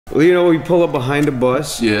Well, you know, we pull up behind a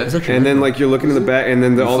bus. Yeah. And then, like, you're looking in the back, and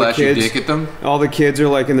then all the kids. Your dick at them? All the kids are,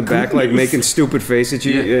 like, in the back, like, making stupid faces at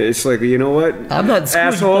you. Yeah. It's like, you know what? I'm not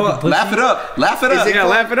asshole. Laugh it up. Laugh it up. Yeah,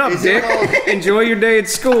 laugh it up, dick. Enjoy your day at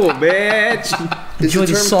school, bitch. Enjoy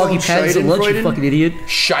the soggy patties at lunch, you fucking idiot.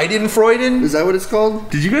 Schadenfreude? Is that what it's called?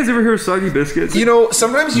 Did you guys ever hear of Soggy Biscuits? You know,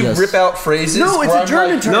 sometimes you rip out phrases. No, it's a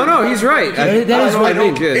German term. No, he's right. That is what I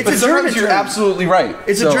mean. It's but a sometimes German you're term. absolutely right.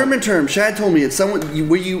 It's a German term. Shad told me it's someone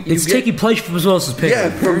where you It's get, taking place from someone else's pain. Yeah,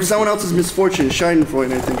 from someone else's misfortune.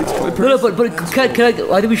 Schadenfreude, I think it's called. No, but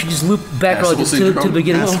can I think we should just loop back on to the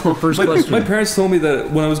beginning of the first question. My parents told me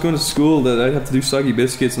that when I was going to school that I'd have to do Soggy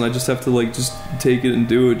Biscuits, and I just have to like just take it and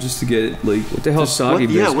do it just to get like what the hell Soggy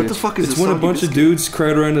Biscuits? Yeah, what the fuck is it's when a bunch of dudes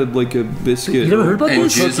crowd around like a biscuit. You never heard about and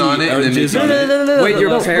this? Jizz on it. And No. Wait,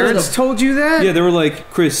 your parents told you that? Yeah, they were like,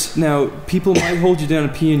 Chris, now people might hold you down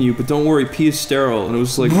and pee in you, but don't worry, pee is sterile. And it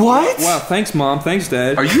was like, what? Wow, thanks mom, thanks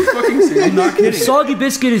dad. Are you fucking serious? I'm not kidding. Soggy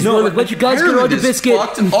Biscuit is one of a bunch of guys get on the biscuit,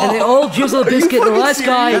 and they all jizz on the biscuit. The last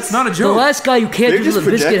guy, that's not a joke. The last guy who can't jizz on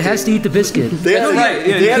the biscuit has to eat the biscuit. They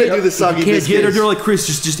had to do the Soggy Biscuit. They're like, Chris,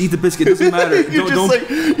 just eat the biscuit. It doesn't matter.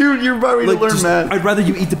 You're about ready to learn math. I'd rather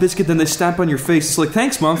you eat the biscuit than they stamp on your face. It's like,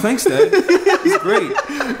 thanks mom, thanks dad. It's great.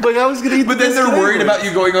 Like I was gonna eat. But then they're worried about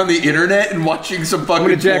you going on the internet and watching some fucking. I'm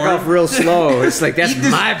gonna jack porn. off real slow. It's like that's Eat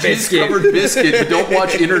this my biscuit. covered biscuit, but don't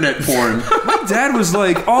watch internet porn. My dad was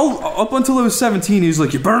like, all up until I was 17, he was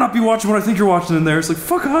like, you better not be watching what I think you're watching in there. It's like,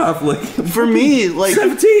 fuck off. Like, for me, like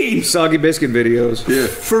 17 Soggy Biscuit videos. Yeah.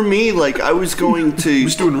 For me, like I was going to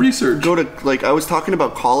just doing research. Go to like I was talking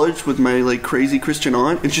about college with my like crazy Christian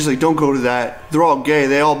aunt, and she's like, "Don't go to that. They're all gay.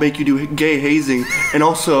 They all make you do gay hazing." And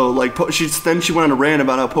also, like, then she went on a rant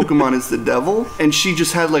about how Pokemon is the devil, and she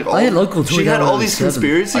just had like all she had all these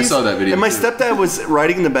conspiracies. I saw that video. And my stepdad was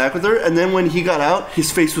riding in the back with her, and then when he got out,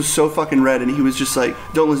 his face was so fucking red, and he was just like,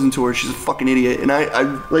 "Don't listen to her. She's a fucking idiot." And I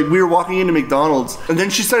like we were walking into McDonald's, and then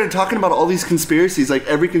she started talking about all these conspiracies, like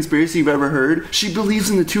every conspiracy you've ever heard. She believes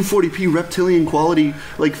in the 240p reptilian quality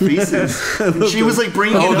like faces. And she was like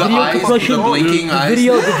bringing it up. The blinking eyes.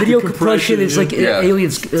 The video compression is like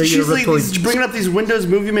aliens. She's like bringing up these Windows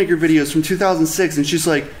Movie Maker videos from 2006, and she's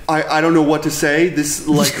like, I don't know what to say. This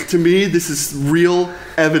like to me, this is real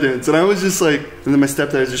evidence. And I was just like, and then my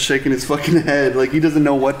stepdad was just shaking his fucking head, like he doesn't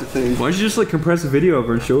know what to think. Why don't you just like compress a video of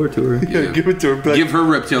her and show it to her? Yeah, give it to her. But give her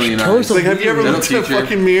reptilian eyes. Like, have you ever looked at a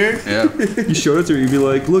fucking mirror? Yeah. You showed it to her, you'd be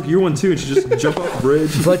like, look, you're one too, and she just jump off the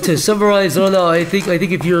bridge. But to summarize, I think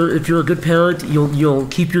if you're a good parent, you'll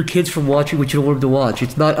keep your kids from watching what you don't want them to watch.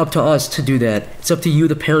 It's not up to us to do that. It's up to you,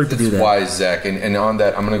 the parent, to do that. That's wise, Zach. And on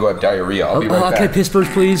that, I'm gonna go have diarrhea. I'll be right back. Can I piss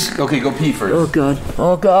first, please? Okay, go pee first.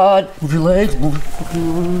 Oh god. Move your legs.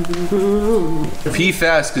 Pee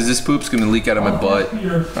fast, because this poop's gonna leak out of my butt.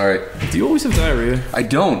 All right. Do you always have diarrhea? I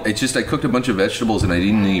don't. It's just I cooked a bunch of vegetables and I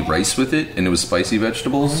didn't eat rice with it, and it was spicy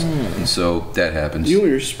vegetables, and so that happens.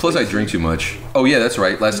 Plus, I drink too much. Oh yeah, that's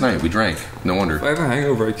right. Last night we drank. No wonder. If I have a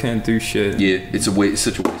hangover, I can't do shit. Yeah, it's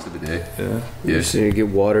such a waste of a day. Yeah. Yeah. Just need to get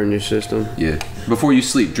water in your system. Yeah. Before you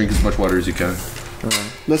sleep, drink as much water as you can.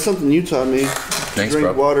 That's something you taught me. Thanks, drink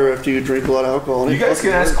bro. water after you drink a lot of alcohol. You guys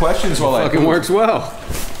can ask questions while I fucking works well.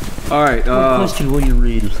 All right. What question will you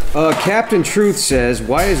read? Captain Truth says,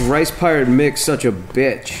 "Why is Rice Pirate Mick such a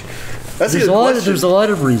bitch?" That's there's a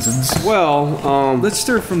lot of reasons. Well, let's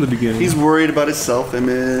start from the beginning. He's worried about his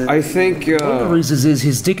self-image. I think one of the reasons is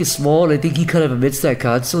his dick is small, and I think he kind of admits that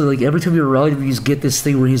constantly. Like every time you're around him, you just get this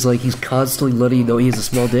thing where he's constantly letting you know he has a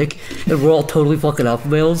small dick, and we're all totally fucking alpha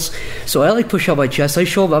males. So I like push out my chest. I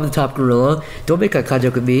show him I'm the top gorilla. Don't make eye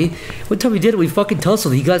contact with me. One time he did it, we fucking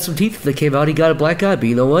tussled. He got some teeth that came out. He got a black eye, but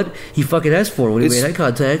you know what? He fucking asked for it when he made eye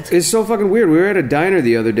contact. It's so fucking weird. We were at a diner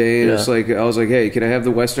the other day, and it's like I was like, "Hey, can I have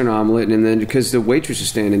the Western omelet?" And then because the waitress is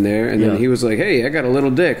standing there, and then he was like, "Hey, I got a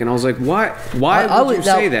little dick," and I was like, "Why? Why would you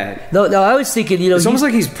say that?" No, I was thinking, it's almost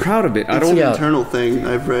like he's proud of it. It's an internal thing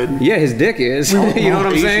I've read. Yeah, his dick is. You know what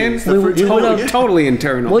I'm saying? Totally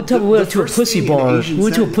internal. One time we went to a pussy bar. We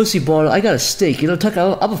went to a pussy bar. I got a steak. You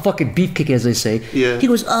know, I'm a fucking beefcake, as they say. Yeah. He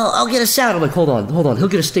goes, "Oh, I'll get a salad." I'm like, hold on. He'll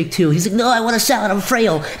get a steak too. He's like, "No, I want a salad. I'm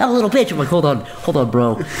frail. I'm a little bitch." I'm like, hold on,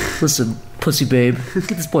 bro. Listen, pussy babe,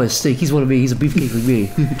 get this boy a steak. He's one of me. He's a beefcake like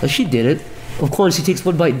me. And she did it. Of course, he takes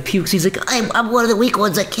one bite and pukes. He's like, I'm one of the weak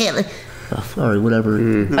ones. I can't. Oh, all right, whatever.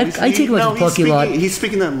 I take him out to the parking lot. He's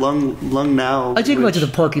speaking that lung now. I take him out to the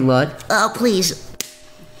parking lot. Oh, please.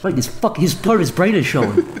 Right, his part of his brain is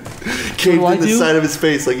showing. Caved in the side of his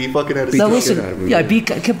face like he fucking had a Now listen, I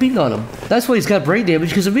kept beating on him. That's why he's got brain damage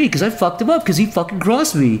because of me, because I fucked him up, because he fucking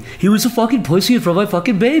crossed me. He was a fucking pussy in front of my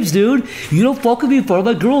fucking babes, dude. You don't fuck with me in front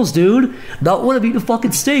of my girls, dude. Not when I'm eating a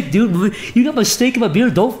fucking steak, dude. You got my steak in my beer,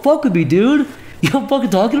 don't fuck with me, dude. You know what I'm fucking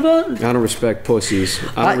talking about? I don't respect pussies.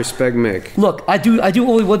 I don't respect Mick. Look, I do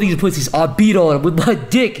only one thing to pussies. I beat on him with my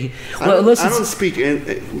dick. I don't speak.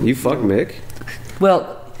 You fuck Mick?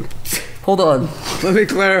 Well, hold on. Let me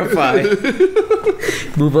clarify.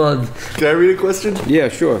 Move on. Can I read a question? Yeah,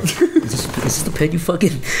 sure. Is this the pen you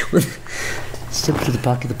fucking... Step to the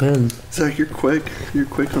pocket of the pen. Zach, you're quick. You're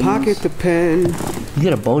quick on Pocket the pen. You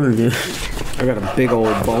got a boner, dude. I got a big old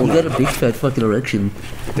boner. You got a big fat fucking erection.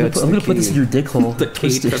 I'm gonna put this in your dick hole. The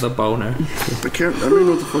key to the boner. I don't even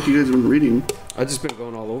know what the fuck you guys have been reading. I've just been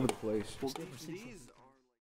going all over the place.